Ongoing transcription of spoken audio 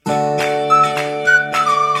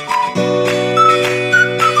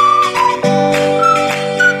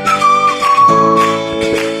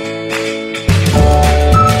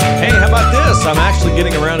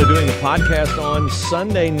podcast on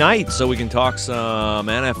Sunday night so we can talk some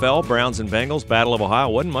NFL, Browns and Bengals, Battle of Ohio.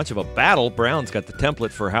 Wasn't much of a battle. Browns got the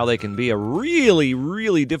template for how they can be a really,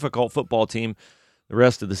 really difficult football team the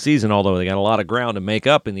rest of the season, although they got a lot of ground to make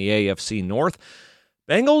up in the AFC North.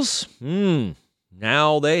 Bengals,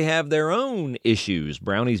 now they have their own issues.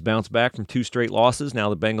 Brownies bounced back from 2 straight losses.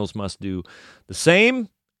 Now the Bengals must do the same.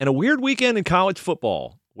 And a weird weekend in college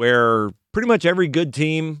football where pretty much every good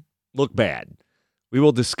team looked bad. We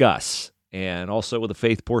will discuss. And also with a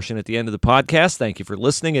faith portion at the end of the podcast. Thank you for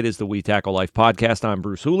listening. It is the We Tackle Life podcast. I'm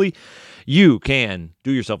Bruce Hooley. You can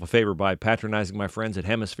do yourself a favor by patronizing my friends at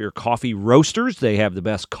Hemisphere Coffee Roasters. They have the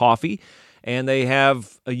best coffee, and they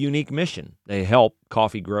have a unique mission. They help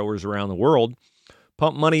coffee growers around the world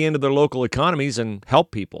pump money into their local economies and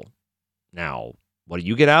help people. Now, what do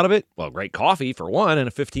you get out of it? Well, great coffee, for one, and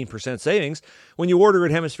a 15% savings when you order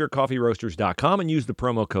at HemisphereCoffeeRoasters.com and use the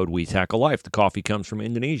promo code WeTackleLife. The coffee comes from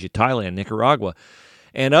Indonesia, Thailand, Nicaragua,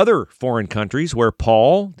 and other foreign countries where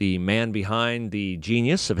Paul, the man behind the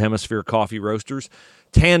genius of Hemisphere Coffee Roasters,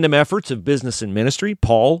 tandem efforts of business and ministry,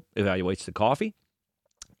 Paul evaluates the coffee.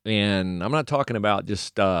 And I'm not talking about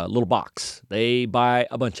just a little box. They buy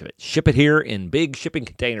a bunch of it, ship it here in big shipping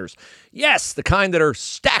containers. Yes, the kind that are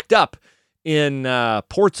stacked up in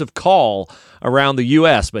ports of call around the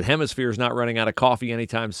U.S., but Hemisphere is not running out of coffee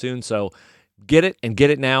anytime soon, so get it and get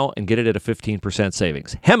it now and get it at a 15%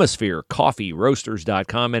 savings.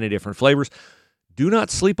 HemisphereCoffeeRoasters.com, many different flavors. Do not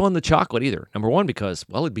sleep on the chocolate either. Number one, because,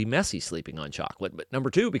 well, it'd be messy sleeping on chocolate. But number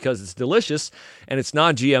two, because it's delicious and it's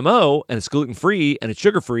non-GMO and it's gluten-free and it's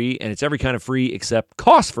sugar-free and it's every kind of free except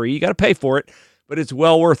cost-free. You got to pay for it, but it's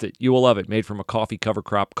well worth it. You will love it. Made from a coffee cover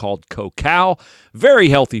crop called cacao. Very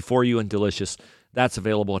healthy for you and delicious. That's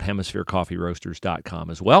available at HemisphereCoffeeRoasters.com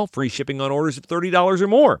as well. Free shipping on orders of $30 or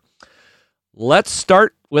more. Let's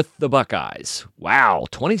start with the Buckeyes. Wow,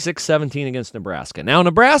 26-17 against Nebraska. Now,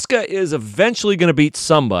 Nebraska is eventually going to beat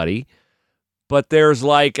somebody, but there's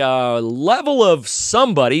like a level of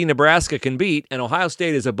somebody Nebraska can beat, and Ohio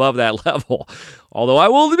State is above that level. Although I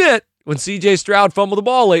will admit, when C.J. Stroud fumbled the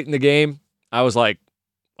ball late in the game, I was like,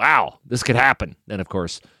 wow, this could happen. Then, of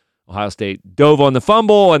course, Ohio State dove on the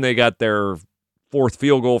fumble, and they got their 4th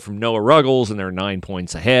field goal from Noah Ruggles, and they're 9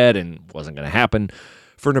 points ahead, and it wasn't going to happen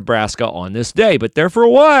for Nebraska on this day. But there for a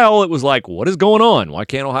while, it was like, what is going on? Why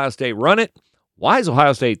can't Ohio State run it? Why is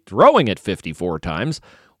Ohio State throwing it 54 times?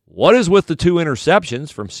 What is with the 2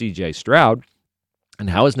 interceptions from C.J. Stroud?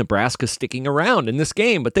 And how is Nebraska sticking around in this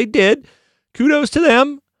game? But they did. Kudos to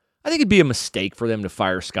them. I think it'd be a mistake for them to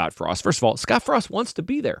fire Scott Frost. First of all, Scott Frost wants to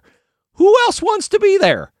be there. Who else wants to be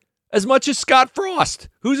there as much as Scott Frost?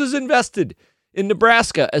 Who's as invested in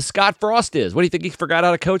Nebraska as Scott Frost is? What do you think, he forgot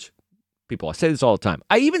how to coach? People, I say this all the time.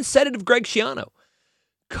 I even said it of Greg Schiano.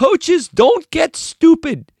 Coaches don't get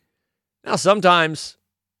stupid. Now, sometimes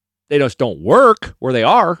they just don't work where they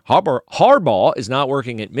are. Harbaugh is not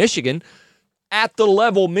working at Michigan at the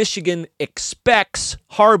level Michigan expects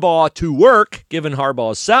Harbaugh to work, given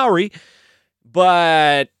Harbaugh's salary.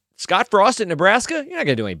 But Scott Frost at Nebraska, you're not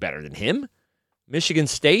going to do any better than him. Michigan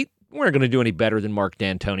State, we're not going to do any better than Mark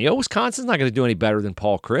D'Antonio. Wisconsin's not going to do any better than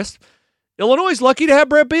Paul Chryst. Illinois is lucky to have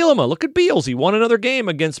Brett Bielema. Look at Beals. He won another game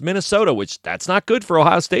against Minnesota, which that's not good for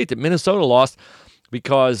Ohio State that Minnesota lost,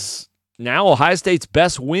 because now Ohio State's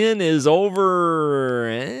best win is over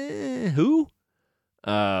who?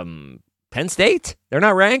 Penn State. They're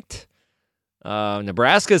not ranked.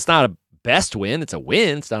 Nebraska, it's not a best win. It's a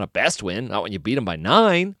win. It's not a best win. Not when you beat them by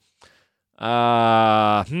 9.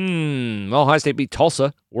 Well, Ohio State beat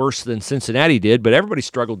Tulsa worse than Cincinnati did, but everybody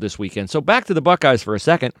struggled this weekend. So back to the Buckeyes for a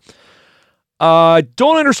second.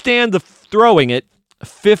 Don't understand the throwing it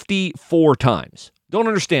 54 times. Don't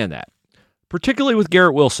understand that, particularly with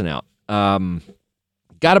Garrett Wilson out.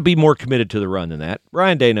 Got to be more committed to the run than that.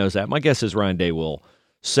 Ryan Day knows that. My guess is Ryan Day will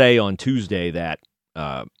say on Tuesday that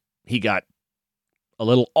he got a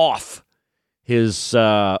little off his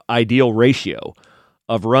ideal ratio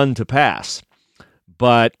of run to pass.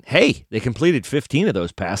 But, hey, they completed 15 of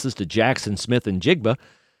those passes to Jackson, Smith, and Jigba.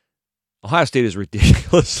 Ohio State is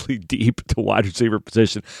ridiculously deep to wide receiver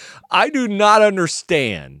position. I do not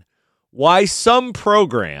understand why some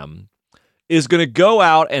program is going to go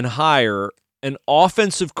out and hire an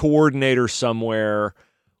offensive coordinator somewhere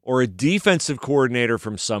or a defensive coordinator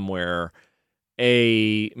from somewhere,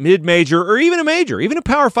 a mid-major or even a major, even a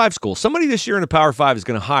Power 5 school. Somebody this year in a Power 5 is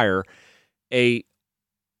going to hire a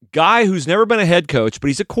guy who's never been a head coach, but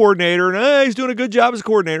he's a coordinator, and he's doing a good job as a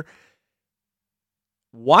coordinator.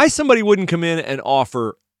 Why somebody wouldn't come in and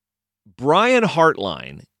offer Brian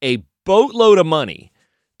Hartline a boatload of money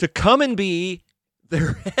to come and be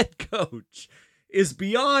their head coach is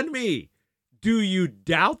beyond me. Do you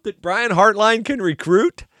doubt that Brian Hartline can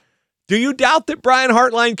recruit? Do you doubt that Brian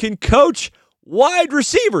Hartline can coach wide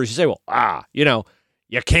receivers? You say, well,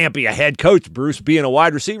 you can't be a head coach, Bruce, being a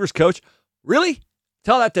wide receivers coach. Really?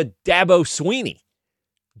 Tell that to Dabo Swinney.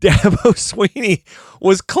 Dabo Swinney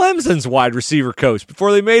was Clemson's wide receiver coach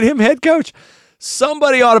before they made him head coach.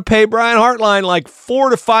 Somebody ought to pay Brian Hartline like $4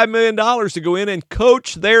 to $5 million to go in and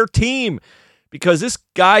coach their team, because this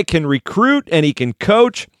guy can recruit and he can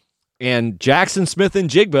coach. And Jackson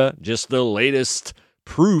Smith-Njigba, just the latest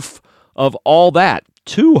proof of all that.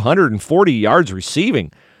 240 yards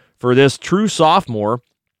receiving for this true sophomore.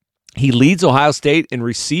 He leads Ohio State in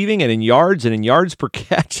receiving and in yards per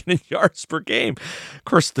catch and in yards per game. Of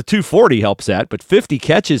course, the 240 helps that, but 50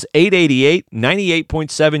 catches, 888,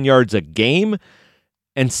 98.7 yards a game,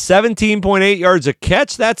 and 17.8 yards a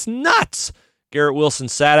catch. That's nuts. Garrett Wilson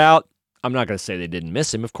sat out. I'm not going to say they didn't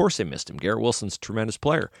miss him. Of course they missed him. Garrett Wilson's a tremendous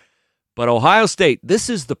player. But Ohio State, this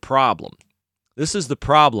is the problem. This is the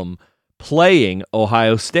problem playing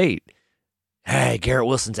Ohio State. Hey, Garrett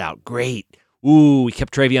Wilson's out. Great. Ooh, we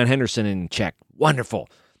kept Travion Henderson in check. Wonderful.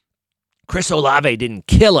 Chris Olave didn't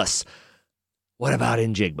kill us. What about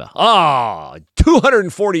Njigba?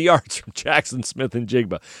 240 yards from Jackson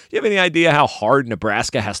Smith-Njigba. Do you have any idea how hard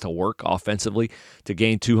Nebraska has to work offensively to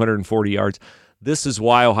gain 240 yards? This is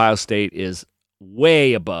why Ohio State is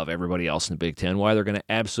way above everybody else in the Big Ten, why they're going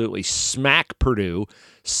to absolutely smack Purdue,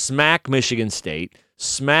 smack Michigan State,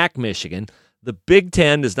 smack Michigan. The Big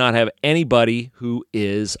Ten does not have anybody who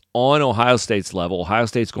is on Ohio State's level. Ohio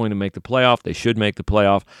State's going to make the playoff. They should make the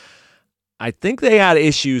playoff. I think they had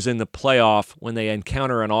issues in the playoff when they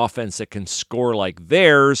encounter an offense that can score like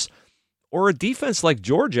theirs, or a defense like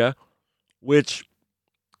Georgia, which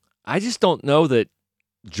I just don't know that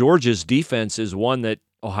Georgia's defense is one that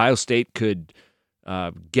Ohio State could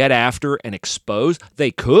get after and expose.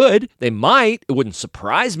 They could. They might. It wouldn't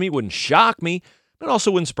surprise me. It wouldn't shock me. But it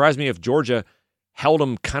also wouldn't surprise me if Georgia held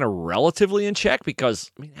them kind of relatively in check,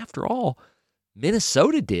 because, after all,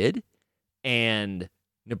 Minnesota did, and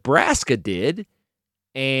Nebraska did,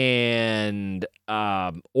 and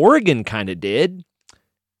Oregon kind of did,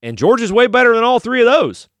 and Georgia's way better than all three of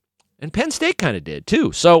those. And Penn State kind of did,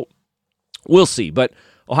 too. So we'll see. But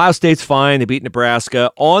Ohio State's fine. They beat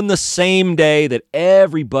Nebraska on the same day that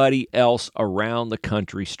everybody else around the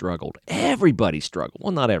country struggled. Everybody struggled.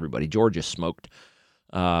 Well, not everybody. Georgia smoked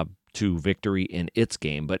to victory in its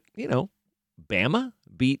game. But, Bama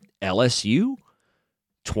beat LSU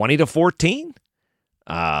 20-14.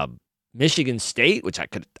 Michigan State, which I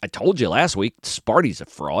told you last week, Sparty's a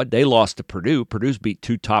fraud. They lost to Purdue. Purdue's beat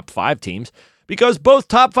two top 5 teams because both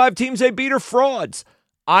top 5 teams they beat are frauds.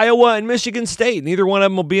 Iowa and Michigan State. Neither one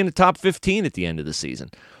of them will be in the top 15 at the end of the season.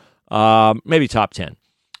 Maybe top 10.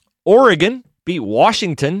 Oregon beat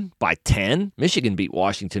Washington by 10. Michigan beat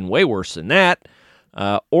Washington way worse than that.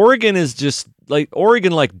 Oregon is just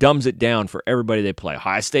Oregon dumbs it down for everybody they play.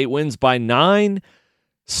 Ohio State wins by 9.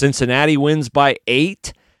 Cincinnati wins by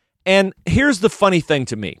 8. And here's the funny thing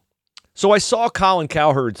to me. So I saw Colin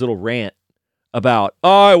Cowherd's little rant about,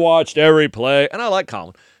 I watched every play. And I like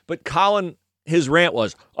Colin. But Colin, his rant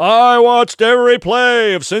was, I watched every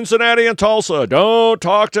play of Cincinnati and Tulsa. Don't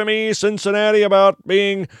talk to me, Cincinnati, about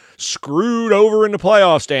being screwed over in the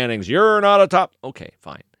playoff standings. You're not a top. Okay,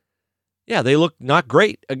 fine. Yeah, they look not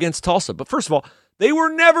great against Tulsa. But first of all, they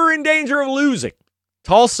were never in danger of losing.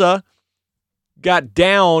 Tulsa got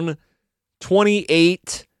down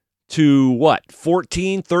 28 to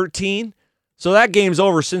 14, 13. So that game's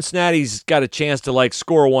over. Cincinnati's got a chance to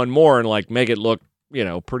score one more and make it look,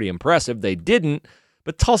 pretty impressive. They didn't,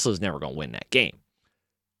 but Tulsa's never going to win that game.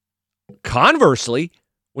 Conversely,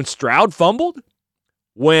 when Stroud fumbled,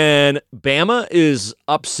 when Bama is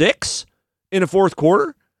up 6 in the fourth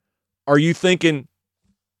quarter, are you thinking,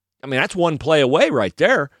 that's one play away right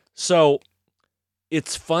there. So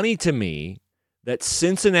it's funny to me that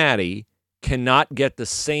Cincinnati cannot get the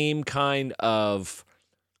same kind of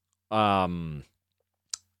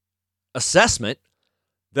assessment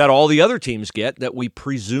that all the other teams get that we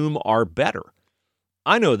presume are better.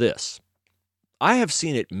 I know this. I have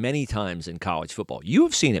seen it many times in college football. You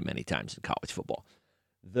have seen it many times in college football.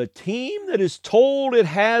 The team that is told it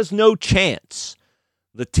has no chance,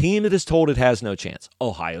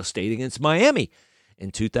 Ohio State against Miami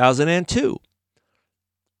in 2002.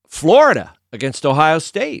 Florida against Ohio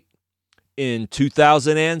State in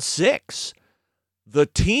 2006. The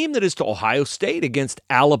team that is to Ohio State against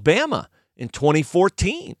Alabama in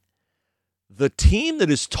 2014. The team that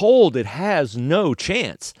is told it has no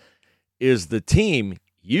chance is the team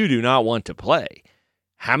you do not want to play.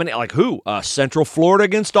 How many, who? Central Florida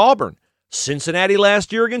against Auburn. Cincinnati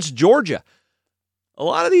last year against Georgia. A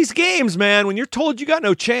lot of these games, man, when you're told you got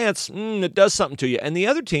no chance, it does something to you. And the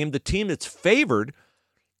other team, the team that's favored,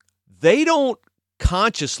 they don't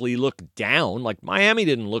consciously look down. Like Miami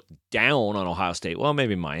didn't look down on Ohio State. Well,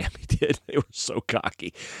 maybe Miami did. They were so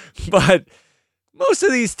cocky. But most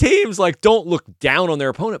of these teams don't look down on their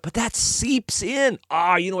opponent, but that seeps in.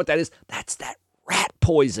 You know what that is? That's that rat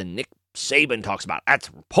poison Nick Saban talks about. That's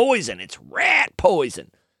poison. It's rat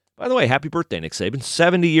poison. By the way, happy birthday, Nick Saban.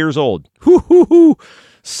 70 years old. Hoo.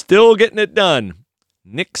 Still getting it done.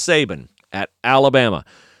 Nick Saban at Alabama.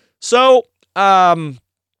 So,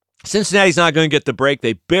 Cincinnati's not going to get the break.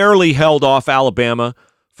 They barely held off Alabama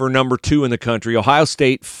for number 2 in the country. Ohio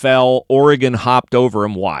State fell. Oregon hopped over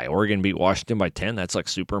them. Why? Oregon beat Washington by 10. That's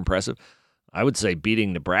super impressive. I would say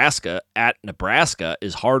beating Nebraska at Nebraska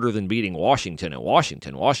is harder than beating Washington at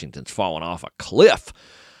Washington. Washington's fallen off a cliff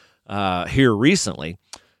here recently.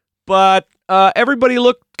 But everybody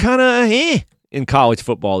looked kind of in college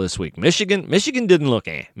football this week. Michigan didn't look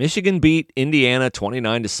Michigan beat Indiana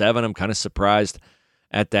 29-7. I'm kind of surprised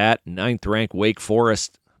at that. 9th ranked Wake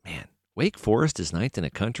Forest. Man, Wake Forest is 9th in the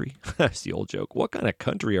country. That's the old joke. What kind of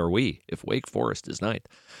country are we if Wake Forest is 9th?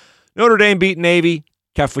 Notre Dame beat Navy.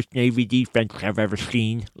 Toughest Navy defense I've ever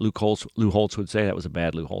seen. Lou Holtz would say that was a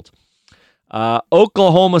bad Lou Holtz.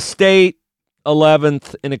 Oklahoma State,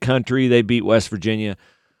 11th in the country. They beat West Virginia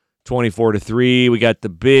 24-3. We got the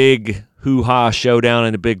big hoo-ha showdown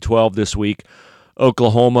in the Big 12 this week.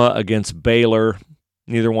 Oklahoma against Baylor.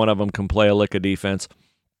 Neither one of them can play a lick of defense.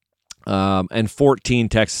 And 14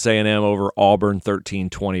 Texas A&M over Auburn,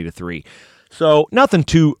 13-20-3. So nothing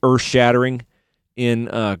too earth-shattering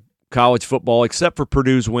in college football except for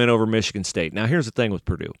Purdue's win over Michigan State. Now, here's the thing with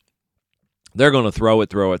Purdue. They're going to throw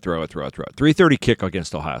it. 3:30 kick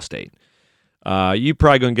against Ohio State. You're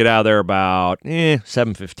probably going to get out of there about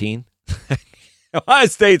 7:15. Ohio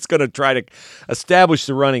State's going to try to establish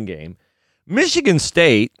the running game. Michigan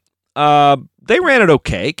State, they ran it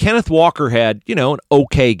okay. Kenneth Walker had, an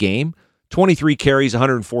okay game. 23 carries,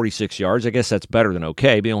 146 yards. I guess that's better than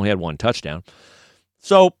okay, but he only had 1 touchdown.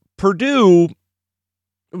 So Purdue,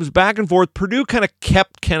 it was back and forth. Purdue kind of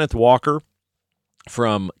kept Kenneth Walker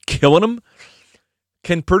from killing him.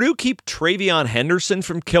 Can Purdue keep Travion Henderson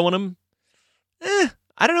from killing him?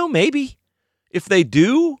 I don't know, maybe. If they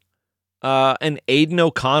do, and Aiden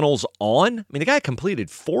O'Connell's on, I mean, the guy completed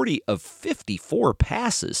 40 of 54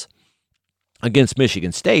 passes against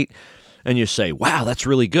Michigan State, and you say, wow, that's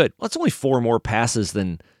really good. Well, that's only 4 more passes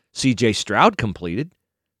than C.J. Stroud completed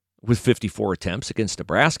with 54 attempts against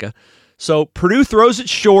Nebraska. So Purdue throws it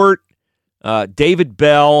short. David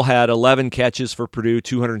Bell had 11 catches for Purdue,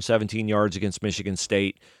 217 yards against Michigan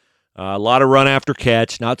State. A lot of run after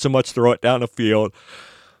catch, not so much throw it down the field.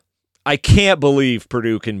 I can't believe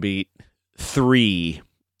Purdue can beat 3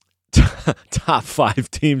 top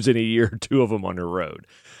 5 teams in a year, 2 of them on the road.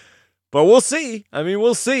 But we'll see.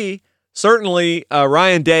 We'll see. Certainly,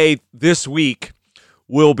 Ryan Day this week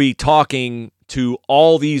will be talking to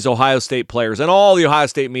all these Ohio State players and all the Ohio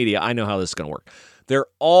State media. I know how this is going to work. They're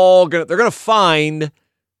going to find,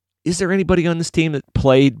 is there anybody on this team that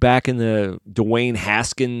played back in the Dwayne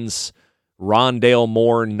Haskins, Rondale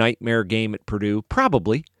Moore nightmare game at Purdue?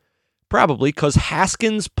 Probably, because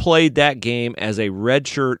Haskins played that game as a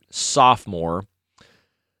redshirt sophomore.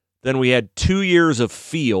 Then we had 2 years of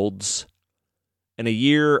Fields and a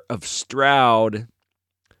year of Stroud,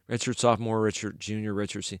 redshirt sophomore, redshirt junior,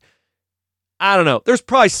 redshirt senior. I don't know. There's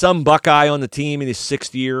probably some Buckeye on the team in his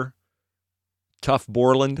 6th year. Tuff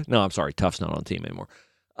Borland. No, I'm sorry. Tuff's not on the team anymore.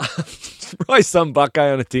 Probably some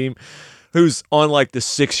Buckeye on the team who's on the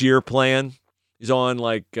 6-year plan. He's on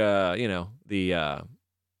the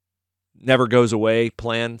never goes away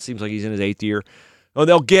plan. Seems like he's in his 8th year. Oh,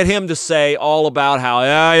 they'll get him to say all about how,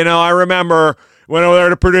 I remember went over there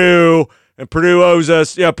to Purdue and Purdue owes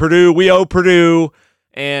us. Yeah, Purdue, we owe Purdue.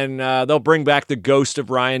 And they'll bring back the ghost of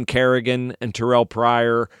Ryan Kerrigan and Terrell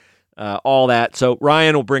Pryor, all that. So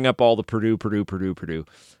Ryan will bring up all the Purdue.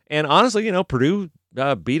 And honestly, Purdue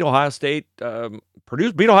beat Ohio State.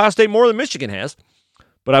 Purdue's beat Ohio State more than Michigan has.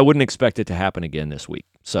 But I wouldn't expect it to happen again this week.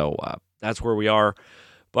 So that's where we are.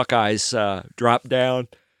 Buckeyes drop down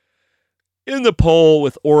in the poll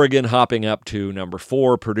with Oregon hopping up to number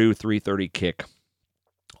 4. Purdue 3:30 kick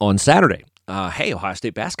on Saturday. Hey, Ohio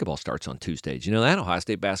State basketball starts on Tuesday. Did you know that? Ohio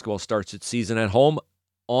State basketball starts its season at home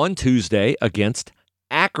on Tuesday against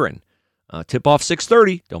Akron. Tip-off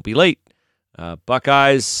 6:30. Don't be late.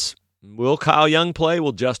 Buckeyes, will Kyle Young play?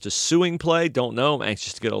 Will Justice Suing play? Don't know. I'm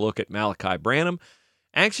anxious to get a look at Malachi Branham.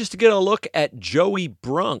 Anxious to get a look at Joey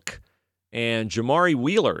Brunk and Jamari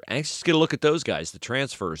Wheeler. Anxious to get a look at those guys, the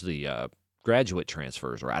transfers, the graduate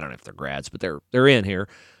transfers, or I don't know if they're grads, but they're in here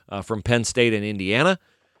from Penn State and Indiana.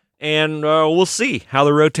 And we'll see how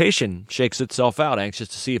the rotation shakes itself out. Anxious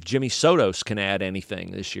to see if Jimmy Sotos can add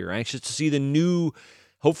anything this year. Anxious to see the new,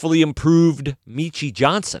 hopefully improved Michie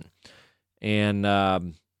Johnson. And,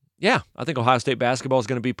 yeah, I think Ohio State basketball is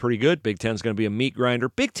going to be pretty good. Big Ten is going to be a meat grinder.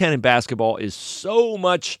 Big Ten in basketball is so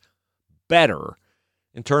much better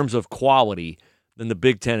in terms of quality than the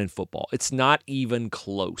Big Ten in football. It's not even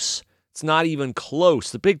close. It's not even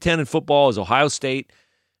close. The Big Ten in football is Ohio State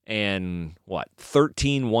and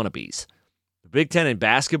 13 wannabes. The Big Ten in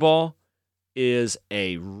basketball is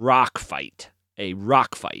a rock fight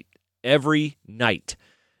every night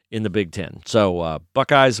in the Big Ten. So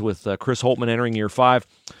Buckeyes with Chris Holtmann entering year 5,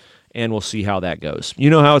 and we'll see how that goes. You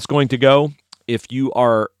know how it's going to go if you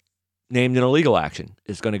are named in a legal action.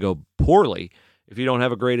 It's going to go poorly if you don't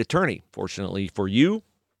have a great attorney. Fortunately for you,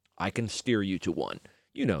 I can steer you to one.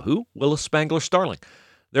 You know who? Willis Spangler Starling.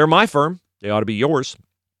 They're my firm. They ought to be yours.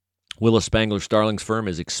 Willis Spangler Starling's firm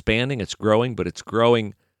is expanding. It's growing, but it's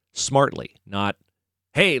growing smartly. Not,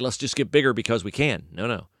 hey, let's just get bigger because we can.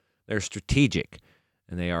 No. They're strategic,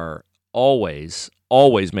 and they are always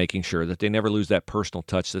making sure that they never lose that personal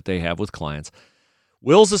touch that they have with clients.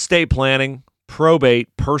 Will's estate planning,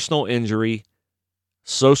 probate, personal injury,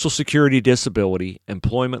 Social Security disability,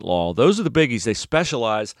 employment law. Those are the biggies. They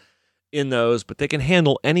specialize in those, but they can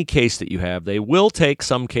handle any case that you have. They will take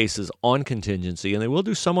some cases on contingency, and they will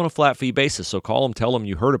do some on a flat fee basis. So call them, tell them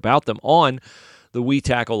you heard about them on the We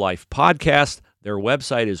Tackle Life podcast. Their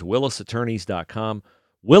website is willisattorneys.com.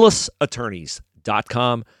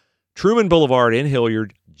 willisattorneys.com. Truman Boulevard in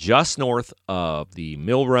Hilliard, just north of the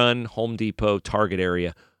Mill Run, Home Depot, Target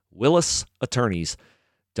area.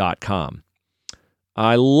 willisattorneys.com.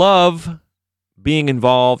 I love being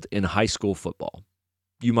involved in high school football.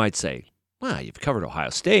 You might say, well, you've covered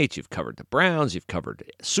Ohio State, you've covered the Browns, you've covered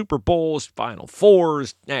Super Bowls, Final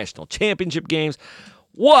Fours, national championship games.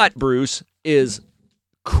 What, Bruce, is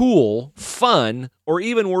cool, fun, or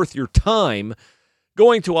even worth your time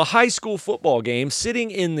going to a high school football game,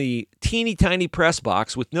 sitting in the teeny tiny press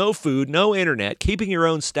box with no food, no internet, keeping your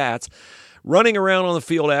own stats, running around on the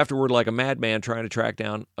field afterward like a madman trying to track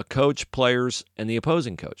down a coach, players, and the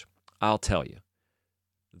opposing coach? I'll tell you,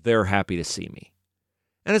 they're happy to see me.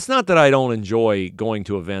 And it's not that I don't enjoy going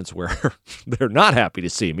to events where they're not happy to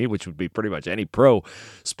see me, which would be pretty much any pro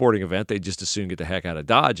sporting event. They'd just as soon get the heck out of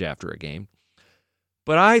Dodge after a game.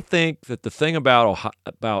 But I think that the thing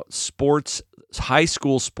about sports, high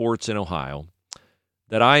school sports in Ohio,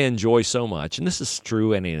 that I enjoy so much, and this is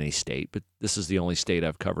true in any state, but this is the only state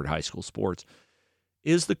I've covered high school sports,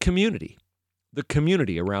 is the community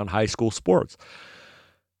around high school sports.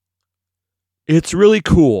 It's really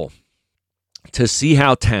cool to see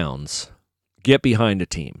how towns get behind a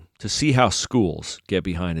team, to see how schools get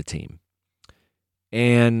behind a team.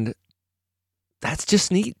 And that's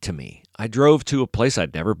just neat to me. I drove to a place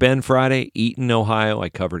I'd never been Friday, Eaton, Ohio. I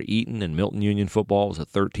covered Eaton and Milton Union football. It was a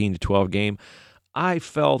 13-12 game. I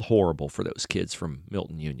felt horrible for those kids from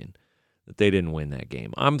Milton Union that they didn't win that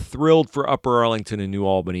game. I'm thrilled for Upper Arlington and New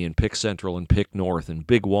Albany and Pick Central and Pick North and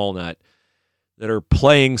Big Walnut that are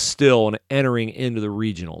playing still and entering into the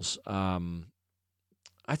regionals.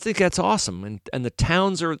 I think that's awesome. And the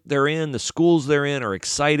towns they're in, the schools they're in are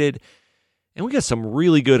excited. And we got some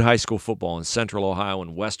really good high school football in Central Ohio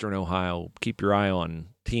and Western Ohio. Keep your eye on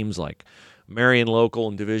teams like Marion Local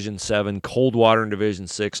in Division 7, Coldwater in Division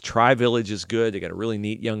 6. Tri-Village is good. They got a really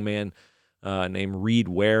neat young man named Reed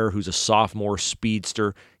Ware, who's a sophomore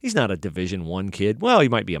speedster. He's not a Division 1 kid. Well, he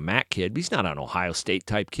might be a MAC kid, but he's not an Ohio State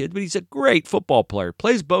type kid, but he's a great football player.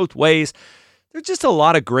 Plays both ways. There's just a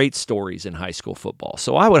lot of great stories in high school football.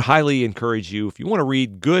 So I would highly encourage you, if you want to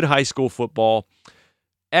read good high school football,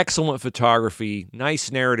 excellent photography,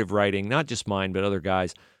 nice narrative writing, not just mine, but other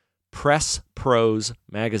guys,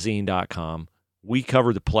 PressProsMagazine.com. We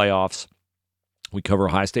cover the playoffs. We cover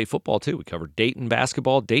Ohio State football, too. We cover Dayton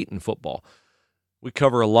basketball, Dayton football. We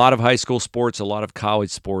cover a lot of high school sports, a lot of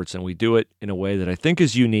college sports, and we do it in a way that I think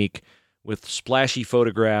is unique, with splashy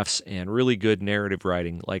photographs and really good narrative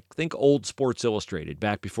writing. Like, think old Sports Illustrated,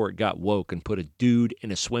 back before it got woke and put a dude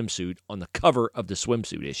in a swimsuit on the cover of the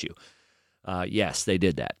swimsuit issue. Yes, they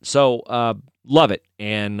did that. So, love it.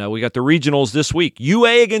 And we got the regionals this week.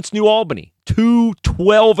 UA against New Albany. 2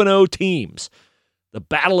 12-0 teams. The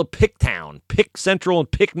Battle of Picktown. Pick Central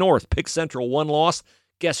and Pick North. Pick Central, one loss.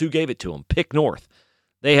 Guess who gave it to them? Pick North.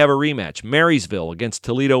 They have a rematch. Marysville against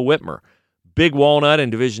Toledo Whitmer. Big Walnut in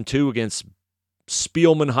Division 2 against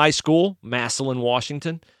Spielman High School, Massillon,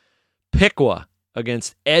 Washington. Piqua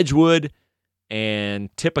against Edgewood and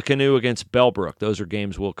Tippecanoe against Bellbrook. Those are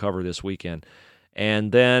games we'll cover this weekend.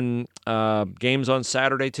 And then games on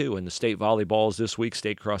Saturday, too. And the state volleyball is this week.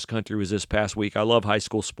 State cross country was this past week. I love high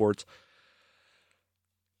school sports.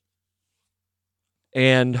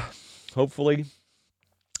 And hopefully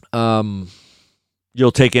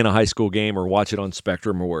you'll take in a high school game or watch it on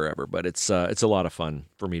Spectrum or wherever. But it's a lot of fun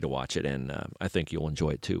for me to watch it, and I think you'll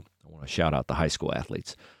enjoy it, too. I want to shout out the high school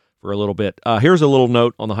athletes for a little bit. Here's a little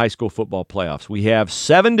note on the high school football playoffs. We have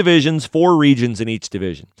 7 divisions, 4 regions in each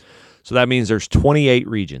division. So that means there's 28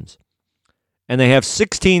 regions. And they have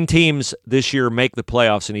 16 teams this year make the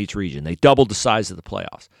playoffs in each region. They doubled the size of the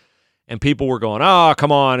playoffs. And people were going, oh,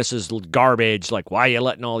 come on, this is garbage. Like, why are you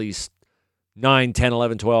letting all these 9, 10,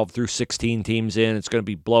 11, 12 through 16 teams in? It's going to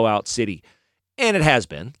be blowout city. And it has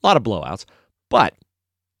been. A lot of blowouts. But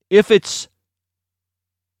if it's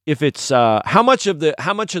how much of the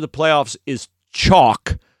playoffs is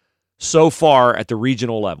chalk so far at the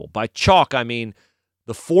regional level? By chalk, I mean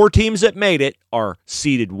the 4 teams that made it are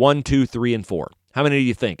seeded 1, 2, 3, and 4. How many do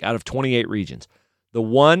you think out of 28 regions? The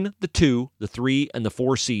 1, the 2, the 3, and the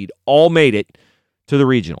 4 seed all made it to the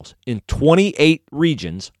regionals in 28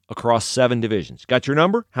 regions across 7 divisions. Got your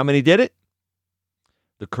number? How many did it?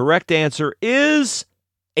 The correct answer is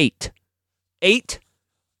 8. 8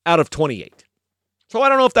 out of 28. So I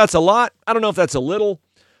don't know if that's a lot. I don't know if that's a little.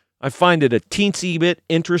 I find it a teensy bit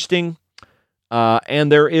interesting.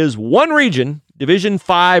 And there is one region, Division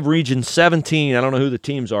 5, Region 17. I don't know who the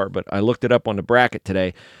teams are, but I looked it up on the bracket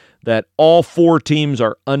today, that all 4 teams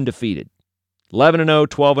are undefeated. 11-0,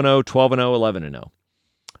 12-0, 12-0,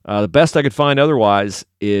 11-0. The best I could find otherwise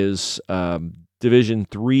is Division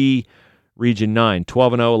 3, Region 9, 12-0,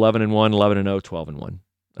 11-1, 11-0,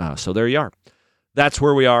 12-1. So there you are. That's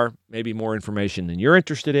where we are. Maybe more information than you're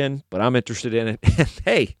interested in, but I'm interested in it. And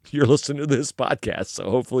hey, you're listening to this podcast, so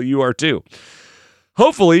hopefully you are too.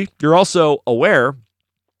 Hopefully you're also aware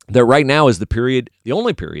that right now is the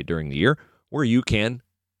only period during the year where you can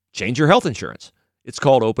change your health insurance. It's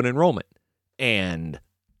called open enrollment. And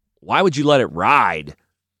why would you let it ride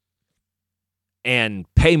and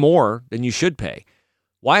pay more than you should pay?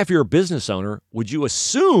 Why, if you're a business owner, would you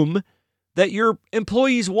assume that your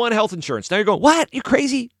employees want health insurance? Now you're going, what? You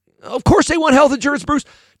crazy? Of course they want health insurance, Bruce.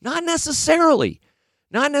 Not necessarily.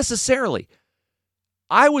 Not necessarily.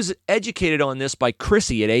 I was educated on this by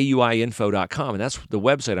Chrissy at auiinfo.com, and that's the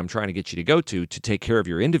website I'm trying to get you to go to take care of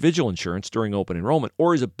your individual insurance during open enrollment,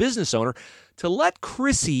 or as a business owner, to let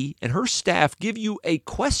Chrissy and her staff give you a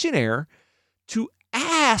questionnaire to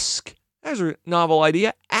ask. That's a novel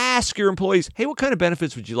idea. Ask your employees, hey, what kind of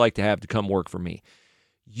benefits would you like to have to come work for me?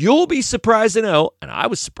 You'll be surprised to know, and I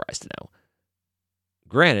was surprised to know,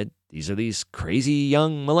 granted, these are these crazy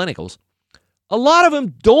young millennials, a lot of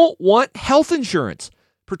them don't want health insurance,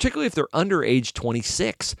 particularly if they're under age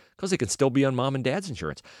 26, because they can still be on mom and dad's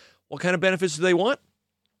insurance. What kind of benefits do they want?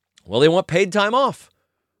 Well, they want paid time off,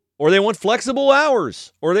 or they want flexible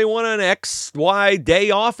hours, or they want an XY day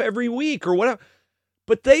off every week, or whatever.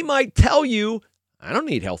 But they might tell you, I don't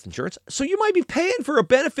need health insurance. So you might be paying for a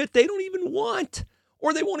benefit they don't even want,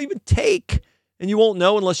 or they won't even take. And you won't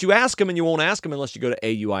know unless you ask them, and you won't ask them unless you go to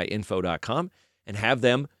auiinfo.com and have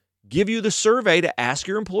them give you the survey to ask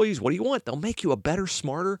your employees, what do you want? They'll make you a better,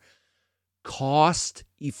 smarter,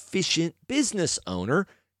 cost-efficient business owner.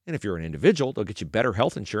 And if you're an individual, they'll get you better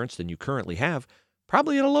health insurance than you currently have,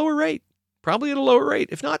 probably at a lower rate.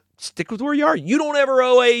 If not, stick with where you are. You don't ever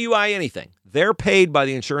owe AUI anything. They're paid by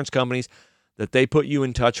the insurance companies that they put you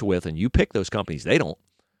in touch with, and you pick those companies. They don't.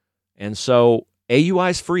 And so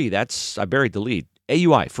AUI is free. I buried the lead.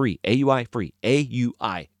 AUI free.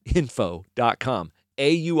 AUiinfo.com.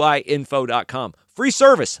 auiinfo.com. Free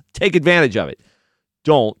service. Take advantage of it.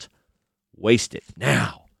 Don't waste it.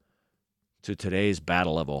 Now, to today's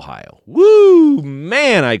Battle of Ohio. Woo!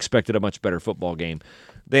 Man, I expected a much better football game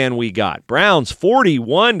than we got. Browns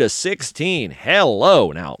 41-16.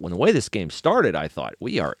 Hello. Now, when the way this game started, I thought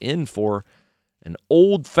we are in for an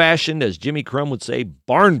old-fashioned, as Jimmy Crum would say,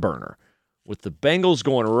 barn burner, with the Bengals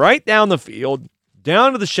going right down the field,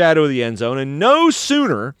 down to the shadow of the end zone, and no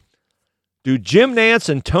sooner do Jim Nantz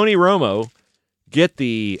and Tony Romo get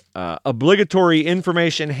the obligatory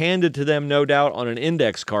information handed to them, no doubt, on an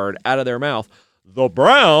index card out of their mouth. The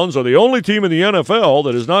Browns are the only team in the NFL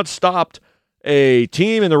that has not stopped a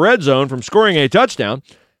team in the red zone from scoring a touchdown.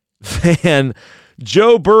 Then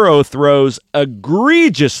Joe Burrow throws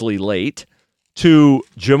egregiously late to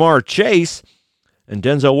Jamar Chase, and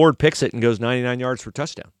Denzel Ward picks it and goes 99 yards for a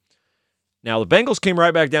touchdown. Now, the Bengals came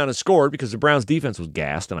right back down and scored because the Browns' defense was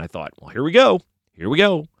gassed, and I thought, well, here we go.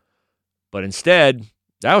 But instead,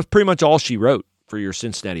 that was pretty much all she wrote for your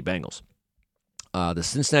Cincinnati Bengals. the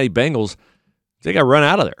Cincinnati Bengals, they got run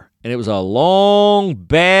out of there. And it was a long,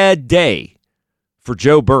 bad day for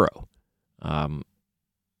Joe Burrow.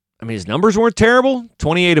 His numbers weren't terrible,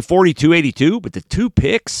 28 of 40, 282, but the 2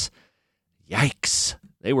 picks, yikes,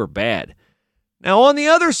 they were bad. Now, on the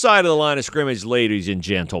other side of the line of scrimmage, ladies and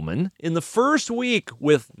gentlemen, in the first week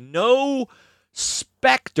with no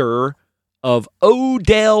specter of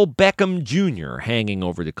Odell Beckham Jr. hanging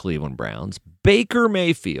over the Cleveland Browns, Baker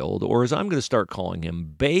Mayfield, or as I'm going to start calling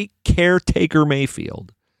him, Caretaker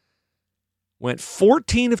Mayfield, went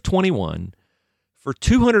 14 of 21 for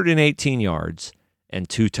 218 yards and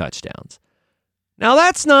 2 touchdowns. Now,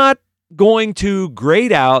 that's not going to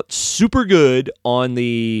grade out super good on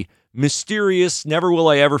the mysterious, never will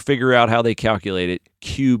I ever figure out how they calculate it,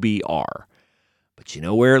 QBR. But you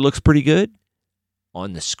know where it looks pretty good?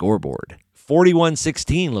 On the scoreboard.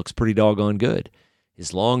 41-16 looks pretty doggone good.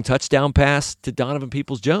 His long touchdown pass to Donovan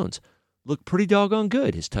Peoples-Jones looked pretty doggone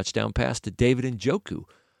good. His touchdown pass to David Njoku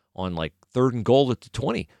on 3rd and goal at the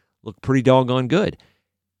 20 looked pretty doggone good.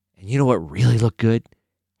 And you know what really looked good?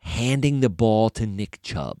 Handing the ball to Nick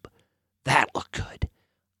Chubb. That looked good.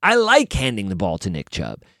 I like handing the ball to Nick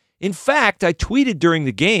Chubb. In fact, I tweeted during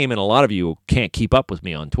the game, and a lot of you can't keep up with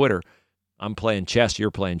me on Twitter. I'm playing chess,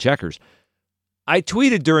 you're playing checkers. I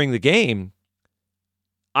tweeted during the game,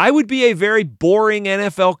 I would be a very boring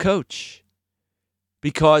NFL coach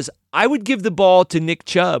because I would give the ball to Nick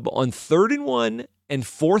Chubb on 3rd and 1 and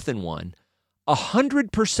 4th and 1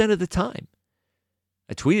 100% of the time.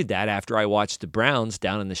 I tweeted that after I watched the Browns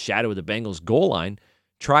down in the shadow of the Bengals goal line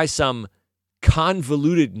try some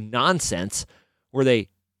convoluted nonsense where they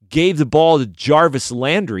gave the ball to Jarvis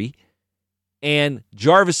Landry, and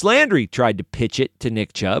Jarvis Landry tried to pitch it to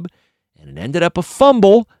Nick Chubb, and it ended up a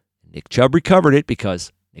fumble. Nick Chubb recovered it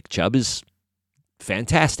because Nick Chubb is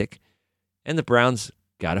fantastic, and the Browns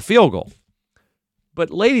got a field goal.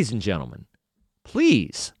 But ladies and gentlemen,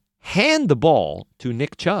 please hand the ball to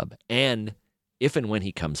Nick Chubb, and if and when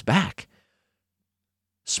he comes back,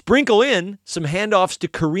 sprinkle in some handoffs to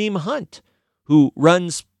Kareem Hunt, who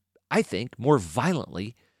runs, I think, more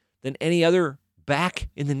violently than any other back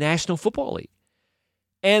in the National Football League.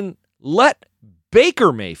 And let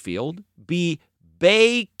Baker Mayfield be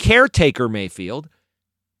Caretaker Mayfield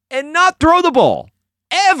and not throw the ball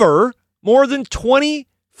ever more than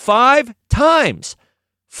 25 times.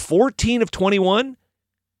 14 of 21,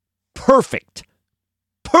 perfect.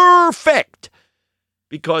 Perfect.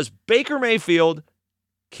 Because Baker Mayfield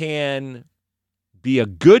can be a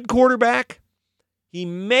good quarterback. He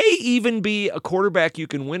may even be a quarterback you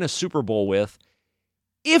can win a Super Bowl with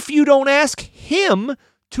if you don't ask him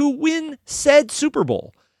to win said Super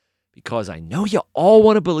Bowl. Because I know you all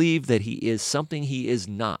want to believe that he is something he is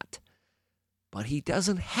not. But he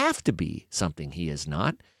doesn't have to be something he is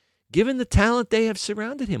not, given the talent they have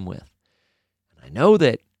surrounded him with. And I know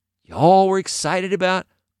that y'all were excited about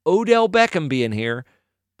Odell Beckham being here,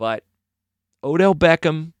 but Odell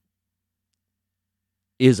Beckham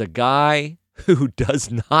is a guy who does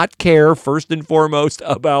not care, first and foremost,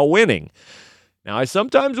 about winning. Now, I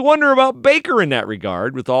sometimes wonder about Baker in that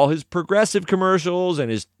regard, with all his progressive commercials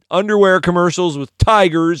and his underwear commercials with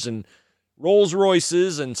Tigers and Rolls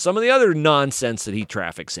Royces and some of the other nonsense that he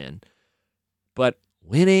traffics in. But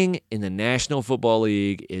winning in the National Football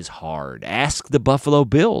League is hard. Ask the Buffalo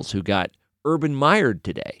Bills, who got Urban Meyered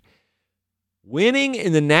today. Winning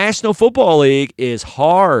in the National Football League is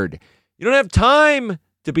hard. You don't have time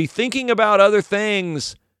to be thinking about other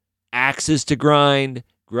things, axes to grind,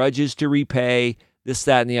 grudges to repay, this,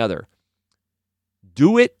 that, and the other.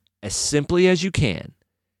 Do it as simply as you can.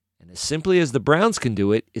 And as simply as the Browns can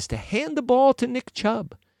do it is to hand the ball to Nick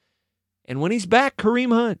Chubb. And when he's back,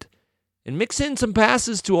 Kareem Hunt. And mix in some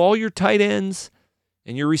passes to all your tight ends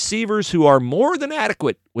and your receivers who are more than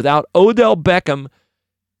adequate without Odell Beckham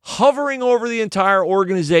hovering over the entire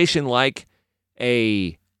organization like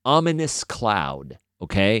a ominous cloud.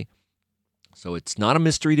 Okay? So it's not a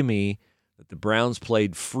mystery to me that the Browns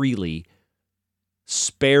played freely,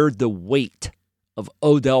 spared the weight of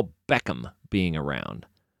Odell Beckham being around.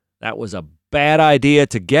 That was a bad idea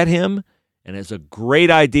to get him, and it's a great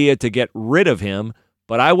idea to get rid of him,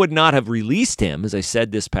 but I would not have released him, as I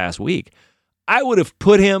said this past week. I would have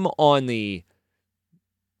put him on the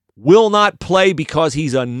will not play because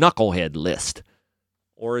he's a knucklehead list.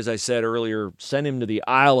 Or as I said earlier, send him to the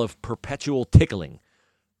Isle of Perpetual Tickling.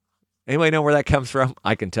 Anybody know where that comes from?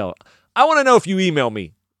 I can tell. I want to know if you email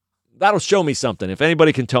me. That'll show me something. If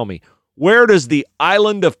anybody can tell me, where does the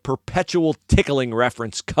Island of Perpetual Tickling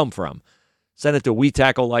reference come from? Send it to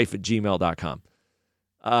wetackleife@gmail.com.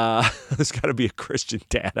 There's got to be a Christian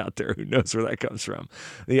dad out there who knows where that comes from.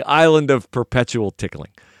 The island of perpetual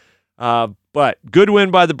tickling. But good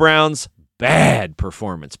win by the Browns. Bad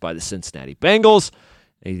performance by the Cincinnati Bengals.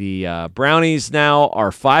 The Brownies now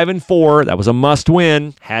are 5-4. That was a must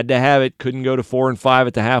win. Had to have it. Couldn't go to 4-5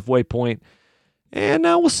 at the halfway point. And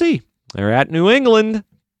now we'll see. They're at New England.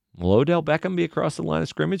 Will Odell Beckham be across the line of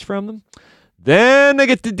scrimmage from them? Then they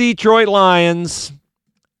get the Detroit Lions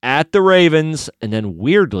at the Ravens. And then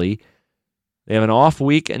weirdly, they have an off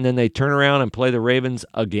week, and then they turn around and play the Ravens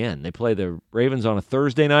again. They play the Ravens on a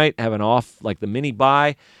Thursday night, have an off, like the mini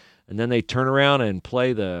bye, and then they turn around and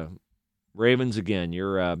play the Ravens again.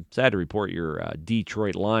 You're sad to report your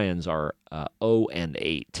Detroit Lions are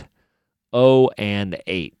 0-8.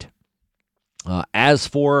 0-8. As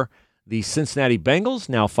for the Cincinnati Bengals,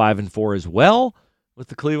 now 5-4 as well with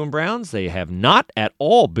the Cleveland Browns. They have not at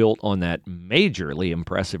all built on that majorly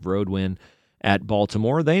impressive road win at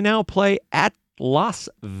Baltimore. They now play at Las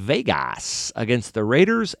Vegas against the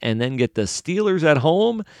Raiders and then get the Steelers at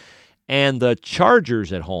home and the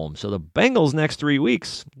Chargers at home. So the Bengals next 3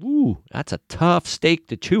 weeks, that's a tough steak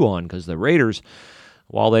to chew on because the Raiders,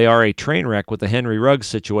 while they are a train wreck with the Henry Ruggs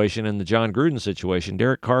situation and the John Gruden situation,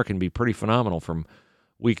 Derek Carr can be pretty phenomenal from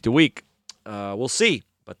week to week. We'll see,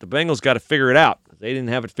 but the Bengals got to figure it out. They didn't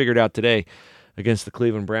have it figured out today against the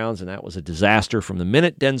Cleveland Browns, and that was a disaster from the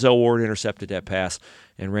minute Denzel Ward intercepted that pass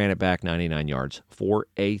and ran it back 99 yards for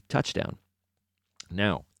a touchdown.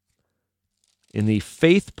 Now, in the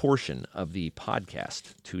faith portion of the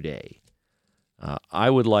podcast today,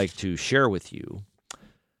 I would like to share with you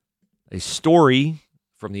a story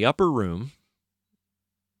from the upper room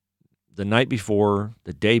the night before,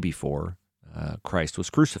 the day before Christ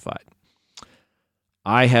was crucified.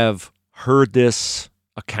 I have heard this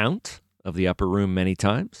account of the upper room many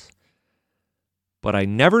times, but I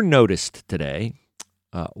never noticed today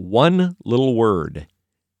one little word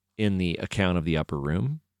in the account of the upper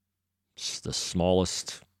room. It's the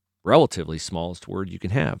smallest, relatively smallest word you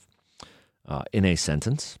can have in a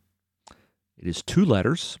sentence. It is 2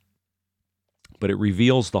 letters, but it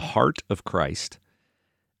reveals the heart of Christ,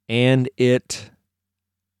 and it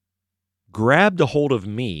grabbed a hold of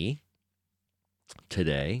me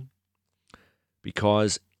today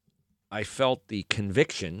because I felt the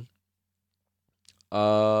conviction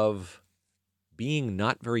of being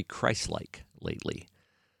not very Christ-like lately.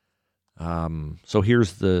 So here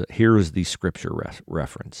is the scripture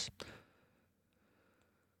reference.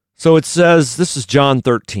 So it says, this is John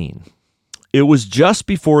 13. It was just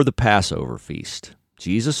before the Passover feast.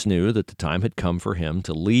 Jesus knew that the time had come for him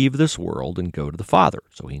to leave this world and go to the Father.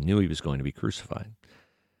 So he knew he was going to be crucified.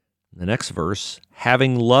 The next verse,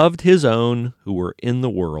 having loved his own who were in the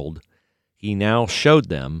world, he now showed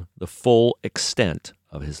them the full extent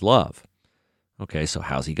of his love. Okay, so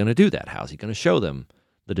how's he going to do that? How's he going to show them,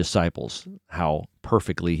 the disciples, how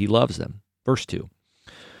perfectly he loves them? Verse 2.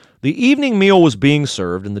 The evening meal was being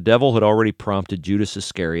served, and the devil had already prompted Judas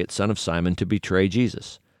Iscariot, son of Simon, to betray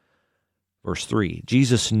Jesus. Verse 3.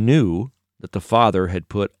 Jesus knew that the Father had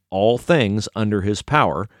put all things under his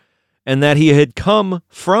power, and that he had come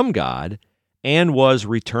from God and was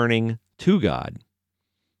returning to God.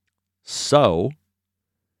 So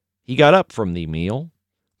he got up from the meal,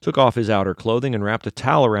 took off his outer clothing, and wrapped a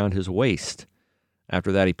towel around his waist.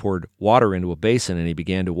 After that, he poured water into a basin, and he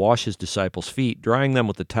began to wash his disciples' feet, drying them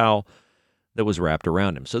with the towel that was wrapped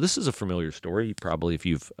around him. So this is a familiar story. You probably, if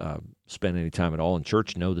you've spent any time at all in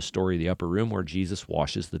church, know the story of the upper room where Jesus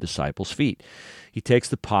washes the disciples' feet. He takes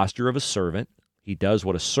the posture of a servant. He does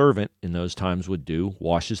what a servant in those times would do,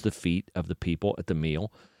 washes the feet of the people at the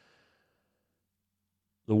meal.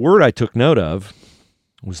 The word I took note of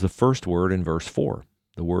was the first word in verse 4,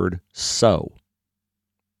 the word so.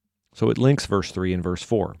 So it links verse 3 and verse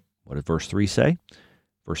 4. What did verse 3 say?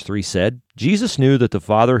 Verse 3 said, Jesus knew that the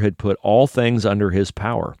Father had put all things under his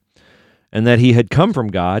power, and that he had come from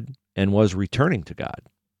God and was returning to God.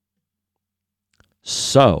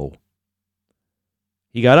 So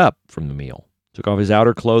he got up from the meal, took off his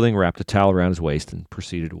outer clothing, wrapped a towel around his waist, and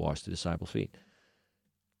proceeded to wash the disciples' feet.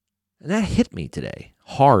 And that hit me today,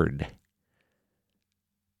 hard.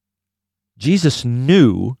 Jesus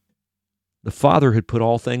knew the Father had put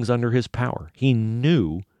all things under his power. He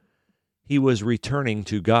knew he was returning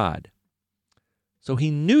to God. So he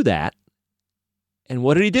knew that. And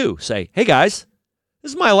what did he do? Say, hey guys,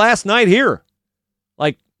 this is my last night here.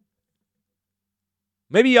 Like,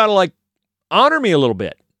 maybe you ought to honor me a little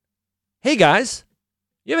bit. Hey guys,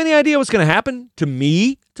 you have any idea what's going to happen to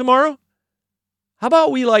me tomorrow? How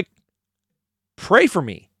about we pray for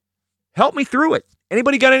me? Help me through it.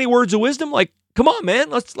 Anybody got any words of wisdom? Come on,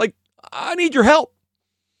 man. I need your help.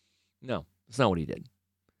 No, that's not what he did.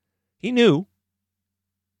 He knew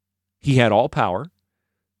he had all power.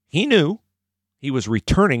 He knew he was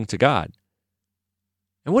returning to God.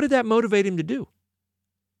 And what did that motivate him to do?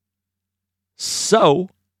 So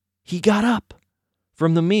he got up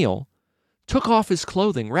from the meal, took off his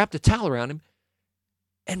clothing, wrapped a towel around him,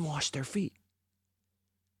 and washed their feet.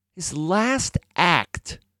 His last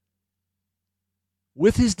act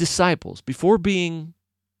with his disciples before being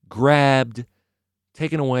grabbed,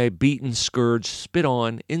 taken away, beaten, scourged, spit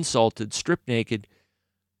on, insulted, stripped naked,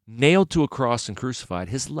 nailed to a cross and crucified,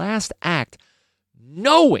 his last act,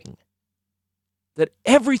 knowing that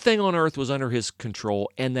everything on earth was under his control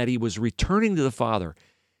and that he was returning to the Father,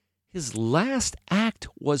 his last act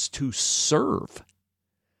was to serve.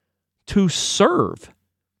 To serve.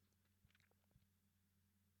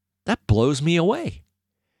 That blows me away.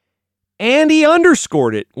 And he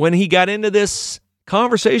underscored it when he got into this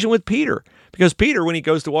conversation with Peter. Because Peter, when he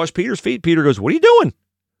goes to wash Peter's feet, Peter goes, "What are you doing?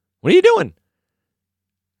 What are you doing?"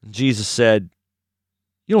 And Jesus said,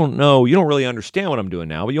 "You don't know, you don't really understand what I'm doing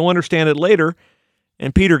now, but you'll understand it later."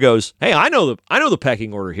 And Peter goes, "Hey, I know the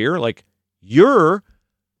pecking order here. Like, you're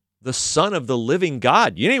the Son of the living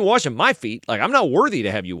God. You ain't washing my feet. Like, I'm not worthy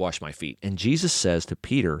to have you wash my feet." And Jesus says to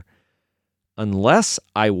Peter, "Unless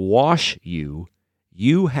I wash you,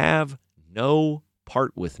 you have no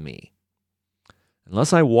part with me."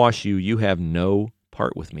 Unless I wash you, you have no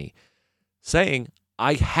part with me. Saying,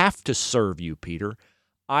 I have to serve you, Peter.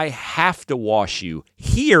 I have to wash you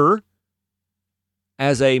here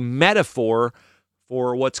as a metaphor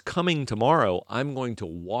for what's coming tomorrow. I'm going to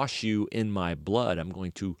wash you in my blood. I'm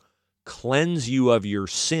going to cleanse you of your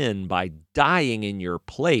sin by dying in your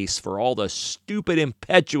place for all the stupid,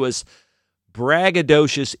 impetuous,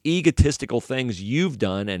 braggadocious, egotistical things you've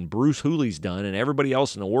done and Bruce Hooley's done and everybody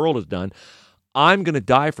else in the world has done. I'm going to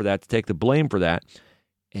die for that, to take the blame for that.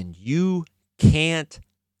 And you can't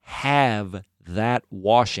have that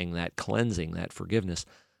washing, that cleansing, that forgiveness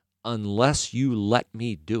unless you let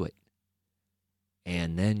me do it.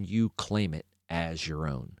 And then you claim it as your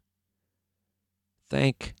own.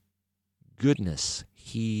 Thank goodness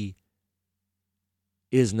he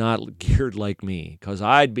is not geared like me, because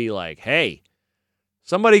I'd be like, hey,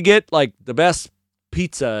 somebody get like the best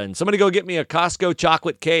pizza, and somebody go get me a Costco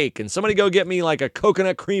chocolate cake, and somebody go get me like a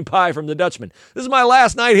coconut cream pie from the Dutchman. This is my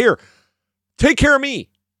last night here. Take care of me.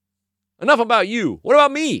 Enough about you. What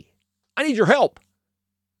about me? I need your help.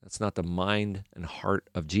 That's not the mind and heart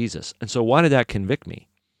of Jesus. And so why did that convict me?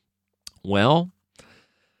 Well,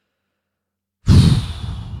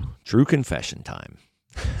 true confession time.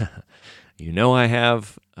 You know, I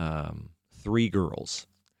have 3 girls.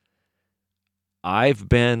 I've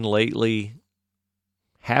been lately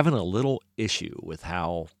having a little issue with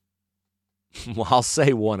how, well, I'll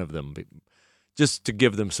say one of them, just to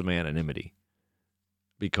give them some anonymity,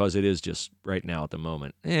 because it is just right now at the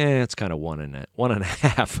moment, it's kind of one and a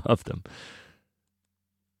half of them.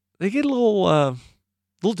 They get a little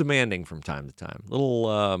demanding from time to time,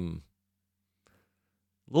 little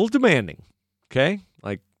demanding. Okay,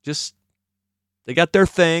 like just they got their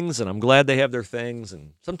things, and I'm glad they have their things.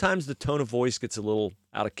 And sometimes the tone of voice gets a little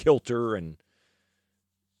out of kilter, and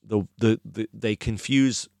they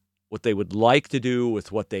confuse what they would like to do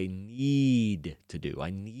with what they need to do. I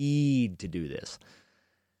need to do this.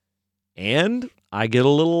 And I get a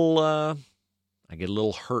little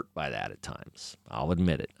hurt by that at times. I'll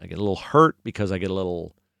admit it. I get a little hurt because I get a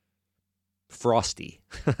little frosty.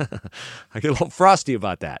 I get a little frosty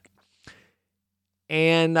about that.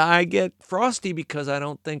 And I get frosty because I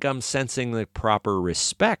don't think I'm sensing the proper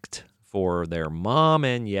respect for their mom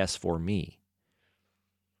and, yes, for me.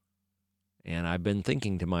 And I've been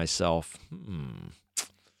thinking to myself,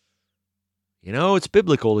 it's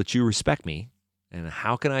biblical that you respect me. And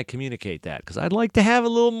how can I communicate that? Because I'd like to have a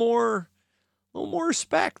little more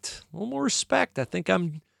respect. A little more respect. I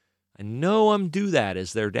know I'm due that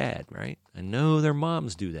as their dad, right? I know their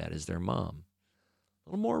moms do that as their mom. A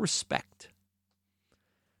little more respect.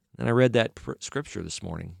 And I read that scripture this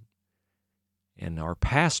morning. And our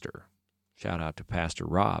pastor, shout out to Pastor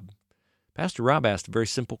Rob. Pastor Rob asked a very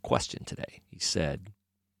simple question today. He said,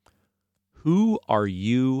 who are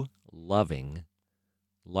you loving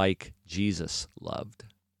like Jesus loved?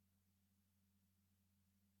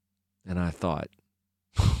 And I thought,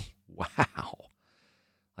 wow.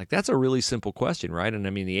 Like, that's a really simple question, right? And I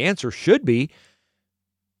mean, the answer should be,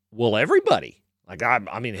 well, everybody. Like,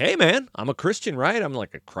 I mean, hey, man, I'm a Christian, right? I'm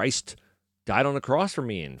like, Christ died on the cross for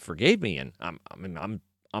me and forgave me. And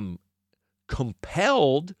I'm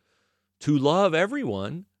compelled to love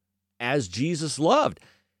everyone as Jesus loved.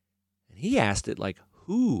 And he asked it like,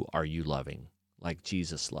 who are you loving like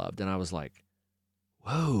Jesus loved. And I was like,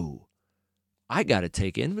 whoa, I got to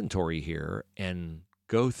take inventory here and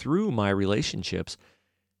go through my relationships.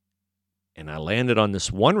 And I landed on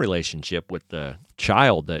this one relationship with the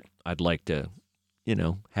child that I'd like to,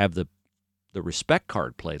 have the respect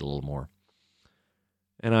card played a little more.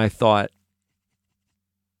 And I thought,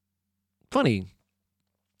 funny,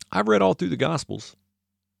 I've read all through the Gospels.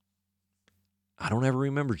 I don't ever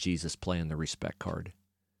remember Jesus playing the respect card.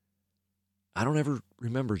 I don't ever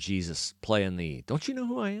remember Jesus playing the, don't you know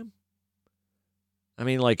who I am? I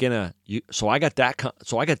mean, like so I got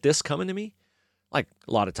this coming to me. Like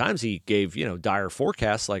a lot of times he gave, dire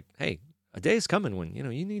forecasts like, hey, a day is coming when,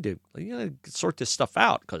 you need to sort this stuff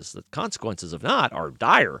out because the consequences of not are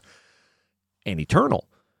dire and eternal.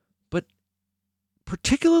 But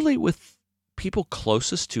particularly with people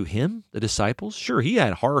closest to him, the disciples, sure, he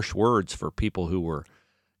had harsh words for people who were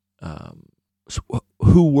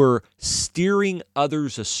steering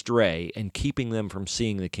others astray and keeping them from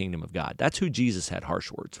seeing the kingdom of God. That's who Jesus had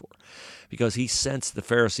harsh words for, because he sensed the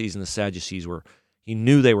Pharisees and the Sadducees he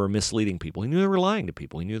knew they were misleading people. He knew they were lying to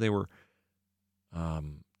people. He knew they were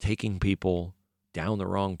taking people down the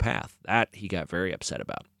wrong path. That he got very upset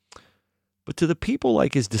about. But to the people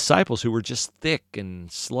like his disciples who were just thick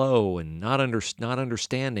and slow and not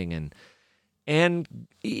understanding and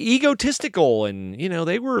egotistical, and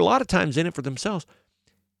they were a lot of times in it for themselves,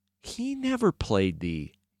 he never played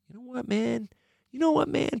the, you know what, man,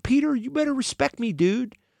 Peter, you better respect me,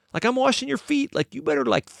 dude. Like, I'm washing your feet. Like, you better,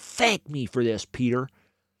 thank me for this, Peter.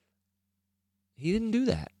 He didn't do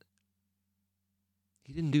that.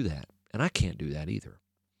 And I can't do that either.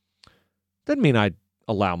 Doesn't mean I'd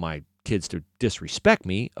allow my kids to disrespect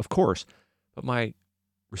me, of course. But my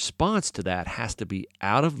response to that has to be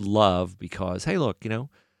out of love because, hey, look, there's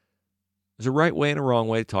a right way and a wrong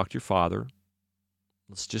way to talk to your father.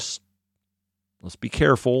 Let's be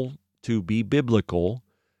careful to be biblical.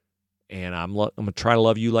 And I'm going to try to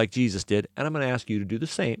love you like Jesus did. And I'm going to ask you to do the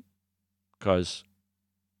same because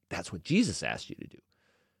that's what Jesus asked you to do,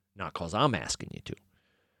 not because I'm asking you to.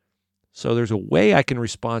 So there's a way I can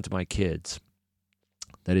respond to my kids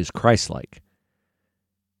that is Christ-like.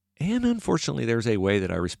 And unfortunately, there's a way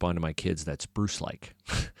that I respond to my kids that's Bruce-like.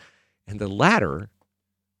 And the latter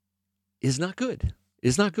is not good.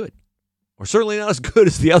 Or certainly not as good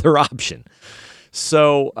as the other option.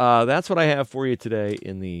 So that's what I have for you today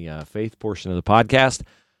in the faith portion of the podcast.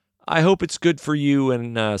 I hope it's good for you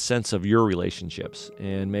in a sense of your relationships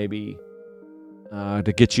and maybe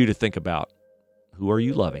to get you to think about, who are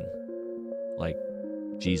you loving like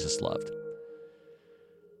Jesus loved?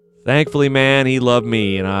 Thankfully, man, he loved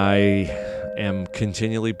me, and I am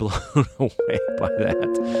continually blown away by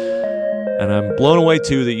that. And I'm blown away,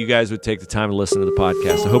 too, that you guys would take the time to listen to the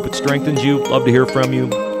podcast. I hope it strengthens you. Love to hear from you.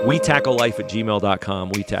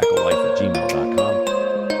 WeTackleLife@gmail.com.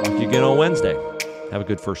 WeTackleLife@gmail.com. Talk to you again on Wednesday. Have a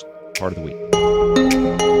good first part of the week.